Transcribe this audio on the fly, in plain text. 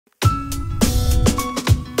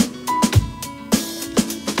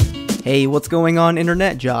Hey, what's going on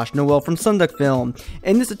internet? Josh Noel from SonduckFilm.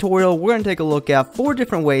 In this tutorial, we're going to take a look at 4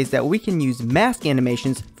 different ways that we can use mask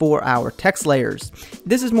animations for our text layers.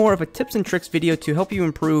 This is more of a tips and tricks video to help you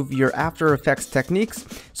improve your After Effects techniques.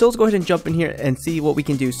 So let's go ahead and jump in here and see what we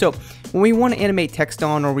can do. So when we want to animate text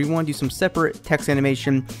on, or we want to do some separate text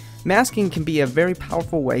animation, masking can be a very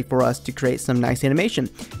powerful way for us to create some nice animation.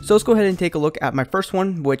 So let's go ahead and take a look at my first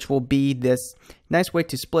one, which will be this nice way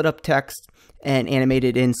to split up text and animate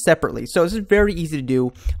it in separately. So this is very easy to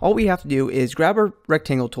do. All we have to do is grab our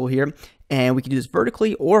rectangle tool here, and we can do this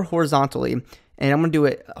vertically or horizontally. And I'm going to do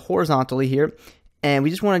it horizontally here. And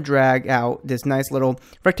we just want to drag out this nice little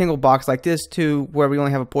rectangle box like this to where we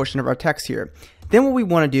only have a portion of our text here. Then what we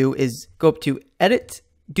want to do is go up to Edit,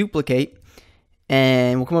 Duplicate,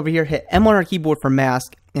 and we'll come over here, hit M on our keyboard for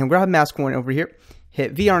mask, and grab mask one over here.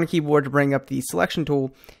 Hit V on our keyboard to bring up the selection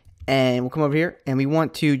tool, and we'll come over here, and we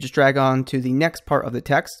want to just drag on to the next part of the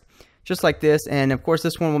text, just like this. And of course,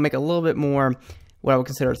 this one will make it a little bit more what I would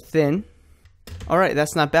consider thin. Alright,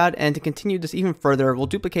 that's not bad. And to continue this even further, we'll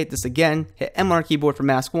duplicate this again, hit M on our keyboard for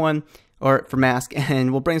mask one, or for mask,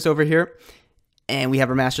 and we'll bring this over here, and we have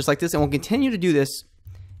our mask just like this. And we'll continue to do this,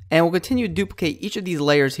 and we'll continue to duplicate each of these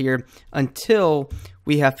layers here until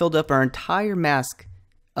we have filled up our entire mask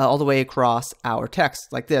all the way across our text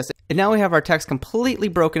like this. And now we have our text completely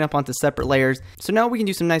broken up onto separate layers. So now we can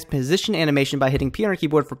do some nice position animation by hitting P on our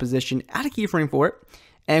keyboard for position, add a keyframe for it,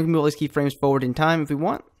 and we can move all these keyframes forward in time if we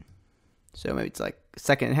want. So maybe it's like a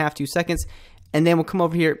second and a half, 2 seconds. And then we'll come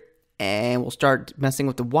over here and we'll start messing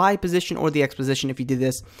with the Y position or the X position if you did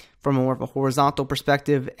this from more of a horizontal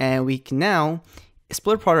perspective. And we can now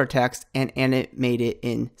split apart our text and animate it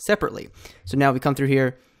in separately. So now we come through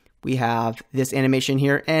here, we have this animation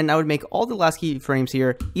here, and I would make all the last keyframes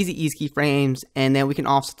here easy ease keyframes, and then we can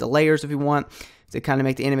offset the layers if we want to kind of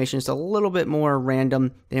make the animation just a little bit more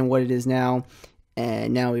random than what it is now.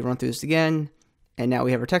 And now we run through this again, and now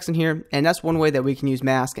we have our text in here, and that's one way that we can use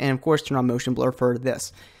mask, and of course turn on motion blur for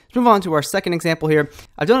this. Let's move on to our second example here.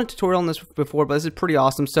 I've done a tutorial on this before, but this is pretty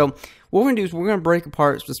awesome. So what we're going to do is we're going to break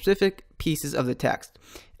apart specific pieces of the text.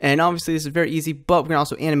 And obviously this is very easy, but we're going to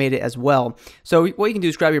also animate it as well. So what you can do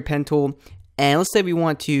is grab your pen tool, and let's say we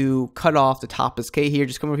want to cut off the top of this K here.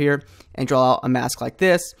 Just come over here and draw out a mask like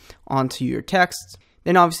this onto your text.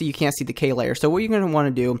 Then obviously you can't see the K layer. So what you're going to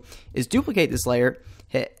want to do is duplicate this layer,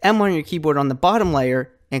 hit M on your keyboard on the bottom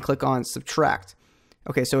layer, and click on Subtract.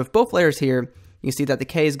 Okay, so if both layers here, you can see that the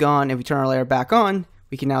K is gone. If we turn our layer back on,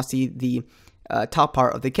 we can now see the top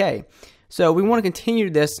part of the K. So we want to continue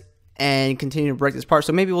this and continue to break this part.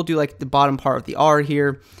 So maybe we'll do like the bottom part of the R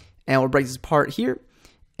here, and we'll break this part here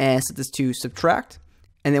and set this to Subtract.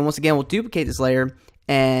 And then once again, we'll duplicate this layer.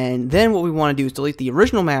 And then what we want to do is delete the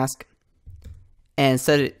original mask and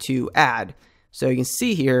set it to Add. So you can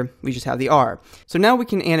see here, we just have the R. So now we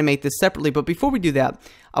can animate this separately. But before we do that,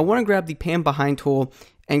 I want to grab the Pan Behind tool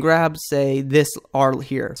and grab, say, this R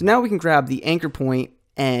here. So now we can grab the anchor point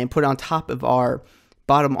and put it on top of our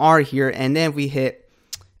bottom R here. And then if we hit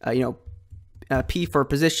P for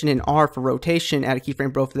position and R for rotation, add a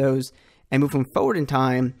keyframe both of those, and move them forward in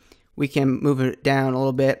time, we can move it down a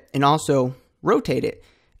little bit and also rotate it.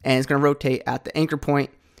 And it's going to rotate at the anchor point,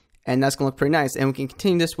 and that's going to look pretty nice. And we can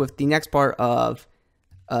continue this with the next part of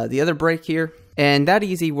the other break here. And that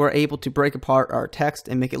easy, we're able to break apart our text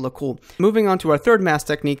and make it look cool. Moving on to our third mask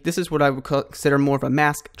technique, this is what I would consider more of a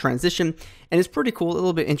mask transition. And it's pretty cool, a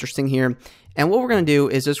little bit interesting here. And what we're going to do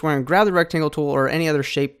is just we're going to grab the rectangle tool or any other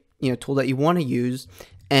shape tool that you want to use.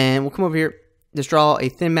 And we'll come over here, just draw a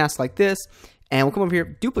thin mask like this. And we'll come over here,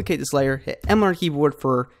 duplicate this layer, hit M on our keyboard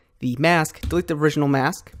for the mask, delete the original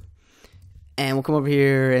mask. And we'll come over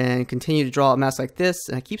here and continue to draw a mask like this.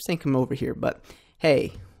 And I keep saying come over here, but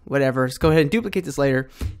hey, whatever. Let's go ahead and duplicate this layer,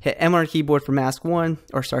 hit M on our keyboard for mask one,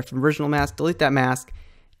 or sorry, for original mask, delete that mask,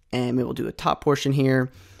 and maybe we'll do a top portion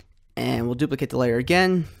here, and we'll duplicate the layer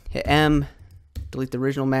again, hit M, delete the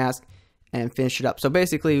original mask, and finish it up. So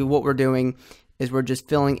basically what we're doing is we're just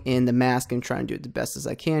filling in the mask and trying to do it the best as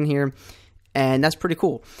I can here, and that's pretty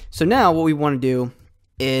cool. So now what we want to do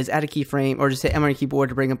is add a keyframe, or just hit M on your keyboard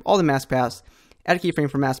to bring up all the mask paths, add a keyframe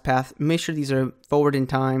for mask path, make sure these are forward in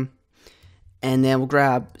time. And then we'll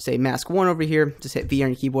grab, say, mask one over here, just hit V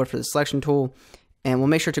on your keyboard for the selection tool, and we'll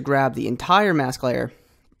make sure to grab the entire mask layer,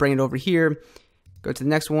 bring it over here, go to the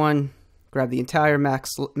next one, grab the entire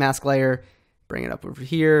mask layer, bring it up over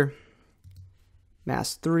here,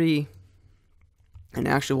 mask 3, and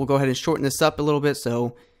actually we'll go ahead and shorten this up a little bit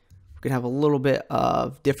so we can have a little bit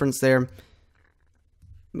of difference there.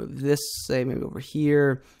 Move this, say, maybe over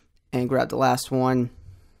here, and grab the last one,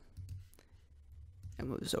 and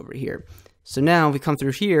move this over here. So now if we come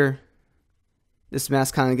through here, this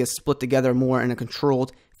mask kind of gets split together more in a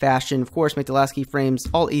controlled fashion. Of course, make the last keyframes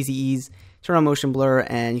all easy ease. Turn on motion blur,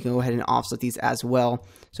 and you can go ahead and offset these as well.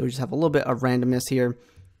 So we just have a little bit of randomness here.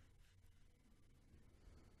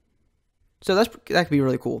 So that could be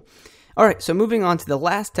really cool. All right, so moving on to the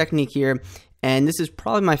last technique here, and this is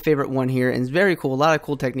probably my favorite one here, and it's very cool. A lot of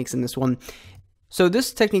cool techniques in this one. So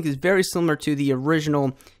this technique is very similar to the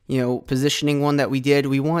original, positioning one that we did.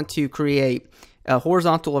 We want to create a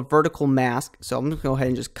horizontal or vertical mask. So I'm going to go ahead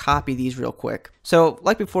and just copy these real quick. So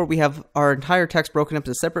like before, we have our entire text broken up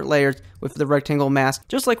into separate layers with the rectangle mask,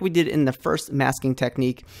 just like we did in the first masking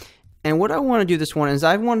technique. And what I want to do this one is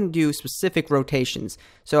I want to do specific rotations.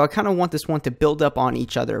 So I kind of want this one to build up on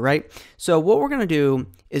each other, right? So what we're going to do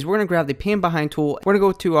is we're going to grab the pan behind tool. We're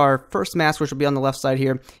going to go to our first mask, which will be on the left side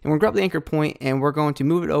here. And we're going to grab the anchor point and we're going to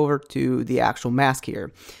move it over to the actual mask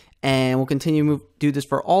here. And we'll continue to do this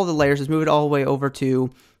for all the layers. Let's move it all the way over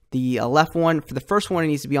to the left one. For the first one, it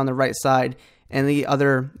needs to be on the right side. And the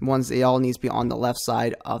other ones, they all need to be on the left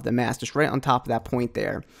side of the mask, just right on top of that point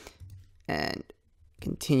there. And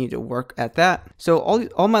continue to work at that. So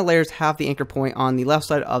all my layers have the anchor point on the left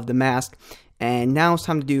side of the mask. And now it's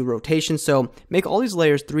time to do rotation. So make all these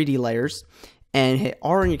layers 3D layers and hit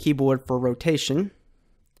R on your keyboard for rotation.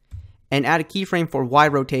 And add a keyframe for Y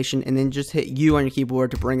rotation, and then just hit U on your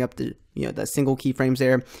keyboard to bring up the the single keyframes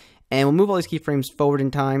there. And we'll move all these keyframes forward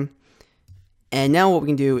in time. And now what we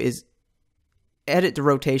can do is edit the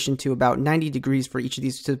rotation to about 90 degrees for each of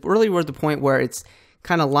these. So really we're at the point where it's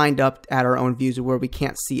kind of lined up at our own views where we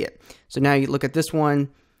can't see it. So now you look at this one,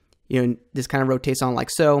 this kind of rotates on like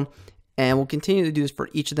so. And we'll continue to do this for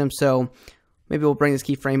each of them. So maybe we'll bring this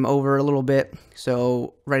keyframe over a little bit.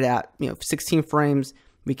 So right at 16 frames.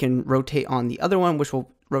 We can rotate on the other one, which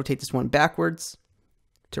will rotate this one backwards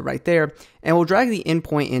to right there. And we'll drag the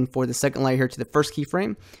endpoint in for the second layer here to the first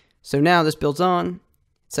keyframe. So now this builds on.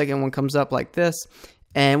 Second one comes up like this.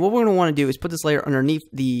 And what we're going to want to do is put this layer underneath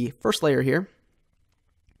the first layer here.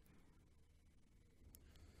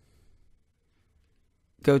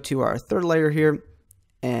 Go to our third layer here.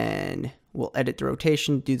 And we'll edit the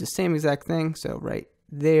rotation, do the same exact thing. So right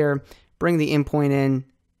there, bring the endpoint in.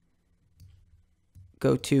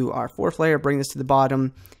 Go to our fourth layer, bring this to the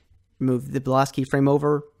bottom, move the last keyframe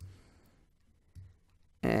over,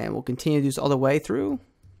 and we'll continue to do this all the way through.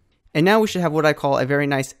 And now we should have what I call a very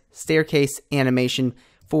nice staircase animation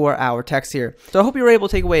for our text here. So I hope you were able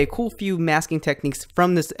to take away a cool few masking techniques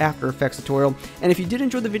from this After Effects tutorial. And if you did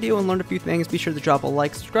enjoy the video and learned a few things, be sure to drop a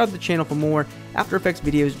like, subscribe to the channel for more After Effects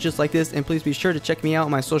videos just like this, and please be sure to check me out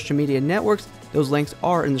on my social media networks. Those links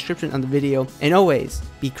are in the description of the video. And always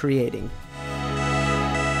be creating.